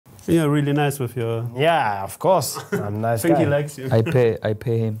You're really nice with your... Yeah, of course. I'm a nice I think guy. he likes you. I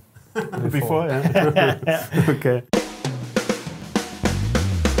pay him. Before, yeah? Okay.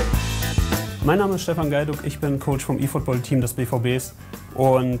 Mein Name ist Stefan Guerreiro, ich bin Coach vom eFootball-Team des BVBs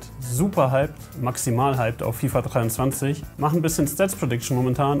und super hyped, maximal hyped auf FIFA 23. Mache ein bisschen Stats Prediction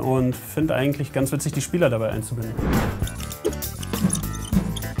momentan und finde eigentlich ganz witzig, die Spieler dabei einzubinden.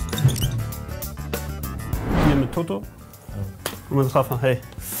 Hier mit Toto und mit Rapha. Hey,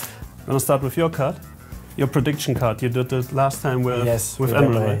 I'm gonna start with your card. Your prediction card. You did it last time with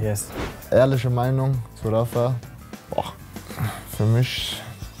Emily. Yes. Ehrliche Meinung zu Rapha. Boah, für mich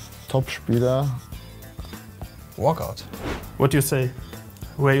Top-Spieler. Walkout. What do you say?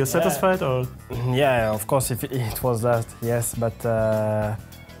 Were you satisfied or? Yeah, of course, if it was that, yes, but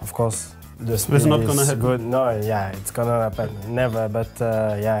of course, the speed It's not is gonna happen. good. No, yeah, it's gonna happen. Never, but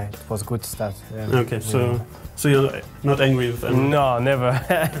yeah, it was good start. Yeah. Okay, so you're not angry with Emily? No, never.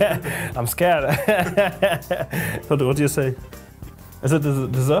 I'm scared. What do you say? Is it a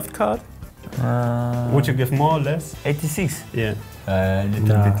deserved card? Would you give more or less? 86. Yeah.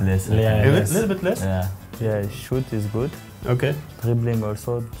 Little bit less. Yeah, A yes. little bit less? Yeah. Yeah, shoot is good. Okay. Dribbling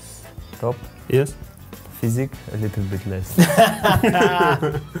also top. Yes. Physique a little bit less.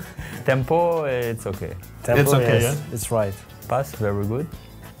 Tempo it's okay. Tempo, It's okay, yes, yeah? it's right. Pass very good.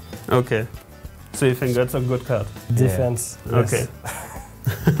 Okay. So you think that's a good card? Defense. Yes.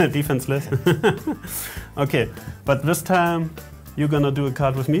 Okay. Defense less. Okay, but this time you're gonna do a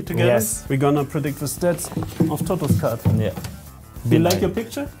card with me together. Yes. We're gonna predict the stats of Toto's card. Yeah. Do you like your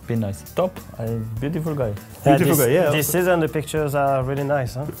picture? Be nice. Top. Beautiful guy. Beautiful guy, yeah. This season the pictures are really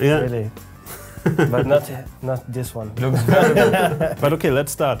nice, huh? Yeah. Really. But not this one. Looks very good. But okay,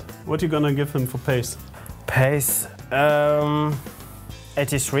 let's start. What are you gonna give him for pace? Pace,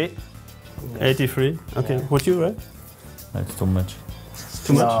 83. 83. Okay. Yeah. What you, right? That's too much.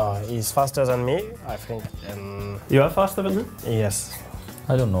 Too much? No, he's faster than me, I think. You are faster than him? Yes.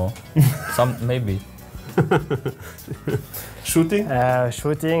 I don't know. Some maybe. Shooting?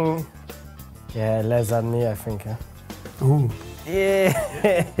 Shooting, yeah, less than me, I think. Ooh. Yeah.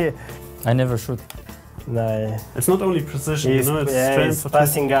 I never shoot. No. It's not only precision, He's, you know, it's yeah, strength. he's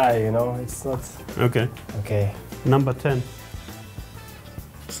passing guy, you know. It's not. Okay. Okay. Number 10.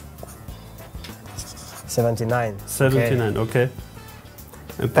 79. 79, okay.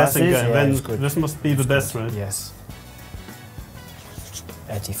 And passing Passes, guy, yeah, then it's good. this must be the best, right? Yes.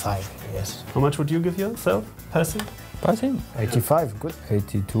 85, yes. How much would you give yourself? Passing? Passing. 85, good.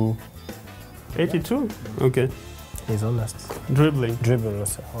 82. 82? Okay. He's honest. Dribbling? Dribble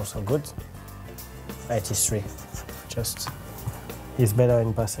also good. 83. Just. He's better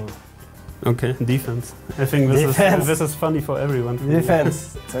in passing. Okay, defense. I think this is funny for everyone.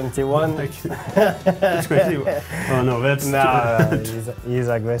 Defense, 21. It's crazy. Oh no, that's... No, he's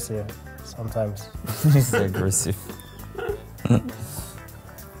aggressive sometimes. He's aggressive.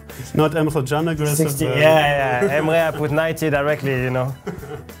 Not Emre Can aggressive. 60, yeah. Emre, I put 90 directly, you know.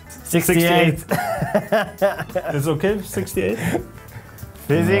 68. It's okay, 68?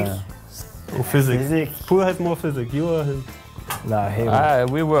 Physique? Yeah. Oh, physics. Physique. Who has more physics, you or him? No, him.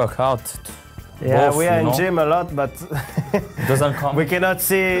 We work hard. Yeah, both, we are you in know? gym a lot, but Doesn't come. we cannot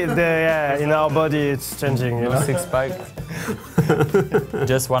see in our body it's changing, you No know. 6 pack.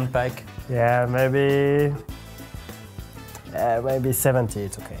 Just 1 pack. Yeah, maybe 70,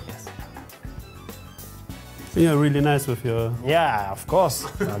 it's okay, yes. You're really nice with your... Yeah, of course.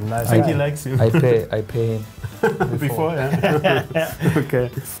 I'm nice. I think he guy. likes you. I pay him. Before, yeah? Okay.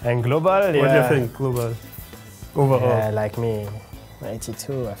 And global, yeah. What do you think, global? Overall? Yeah, like me,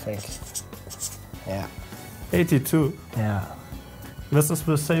 82, I think. Yeah. 82? Yeah. This is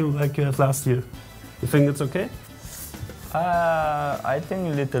the same like you had last year. You think it's okay? I think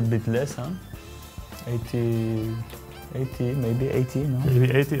a little bit less, huh? 80, maybe 80, no?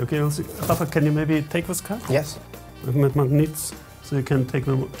 Maybe 80, okay, we'll see. Rapha, can you maybe take this card? Yes. With magnets, so you can take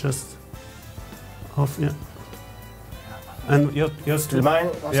them just off, yeah. And yours too? Mine?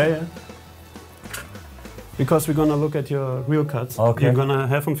 Yeah, yeah. Because we're gonna look at your real cards. Okay. You're gonna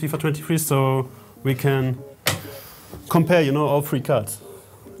have on FIFA23, so we can compare, you know, all 3 cards.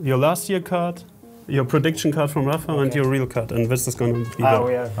 Your last year card, your prediction card from Rapha, and your real card. And this is gonna be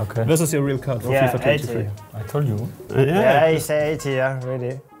Yeah. Okay. This is your real card for Yeah, FIFA23. 80. I told you. Yeah, I say 80, yeah,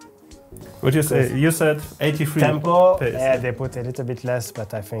 really. What you say? You said 83. Tempo, pace. yeah, they put a little bit less,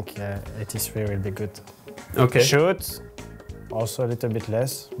 but I think 83 will be good. Okay. Shoot, also a little bit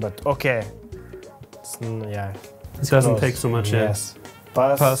less, but okay. Yeah. It doesn't close. take so much, yeah. Yes.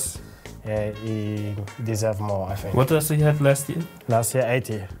 Pass. Pass. Yeah, he deserves more, I think. What does he have last year? Last year,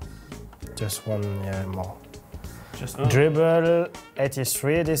 80. Just one year more. Just, Dribble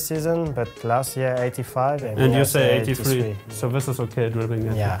 83 this season, but last year 85. And you say 83. So this is okay,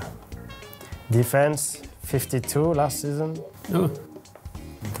 dribbling. Yeah. Defense 52 last season. Oh.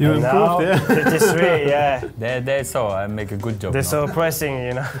 You And improved, now, yeah. 53, yeah. They saw I make a good job. They're now. so pressing,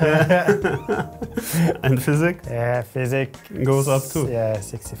 you know. And physics Yeah, physics goes up too. Yeah,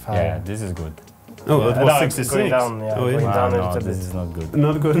 65. Yeah, this is good. Oh, Yeah, it was no, 66. Going down, yeah, Oh, going yeah. down a no, little this bit. is not good.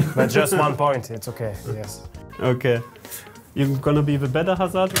 Not good. But just 1 point, it's okay, yes. Okay. You're gonna be the better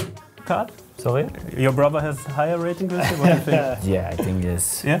Hazard card? Sorry? Your brother has higher rating this year? What do you think? Yeah, I think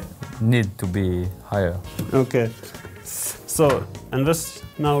yes. Yeah? Need to be higher. Okay. So, and this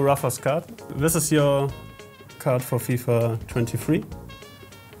now Rapha's card. This is your card for FIFA 23.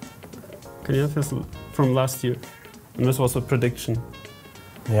 Can you have this from last year? And this was a prediction.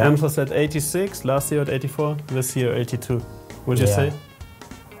 Yeah. Amsel said 86, last year at 84, this year 82. Would you Yeah. say?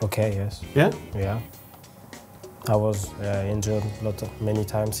 Okay, yes. Yeah? Yeah. I was injured many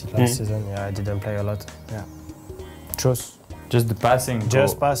times last season. Yeah, I didn't play a lot. Yeah. Truth. Just the passing.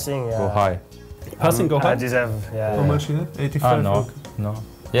 Just passing. Yeah. Go high. Passing go high? I deserve. Yeah. How much you had? 85? No, no.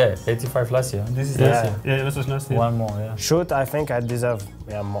 Yeah, 85 last year. This is Yeah. last year. Yeah, this was last year. One more, yeah. Shoot, I think I deserve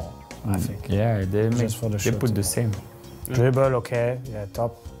more. I think. Yeah, they make, Just for the they shot. put the same. Dribble, okay. Yeah,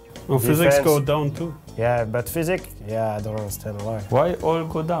 top. Oh, physics Defense. go down too. Yeah, but physics, yeah, I don't understand why. Why all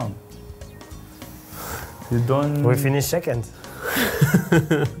go down? You don't. We finished second.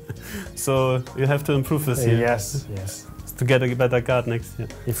 So you have to improve this year Yes, yes. to get a better card next year.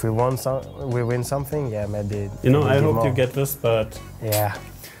 If we win something, yeah, maybe. You know, I maybe hope more. you get this, but Yeah.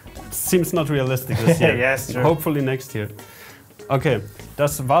 seems not realistic this year. Yes, true. Hopefully next year. Okay,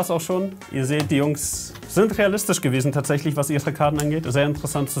 das war's auch schon. Ihr seht, die Jungs sind realistisch gewesen tatsächlich, was ihre Karten angeht. Sehr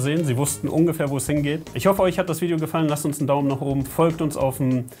interessant zu sehen. Sie wussten ungefähr, wo es hingeht. Ich hoffe, euch hat das Video gefallen. Lasst uns einen Daumen nach oben. Folgt uns auf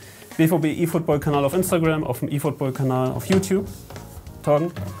dem BVB eFootball-Kanal auf Instagram, auf dem eFootball-Kanal auf YouTube.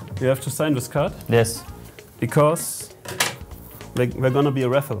 Thorgan, you have to sign this card. Yes. Because we're gonna be a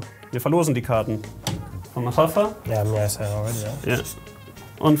raffle. Wir verlosen die Karten. Von Rapha, Yeah, I said already, yeah. ja,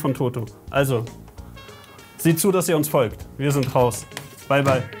 und von Toto. Also, seht zu, dass ihr uns folgt. Wir sind raus. Bye,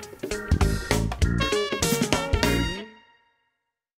 bye.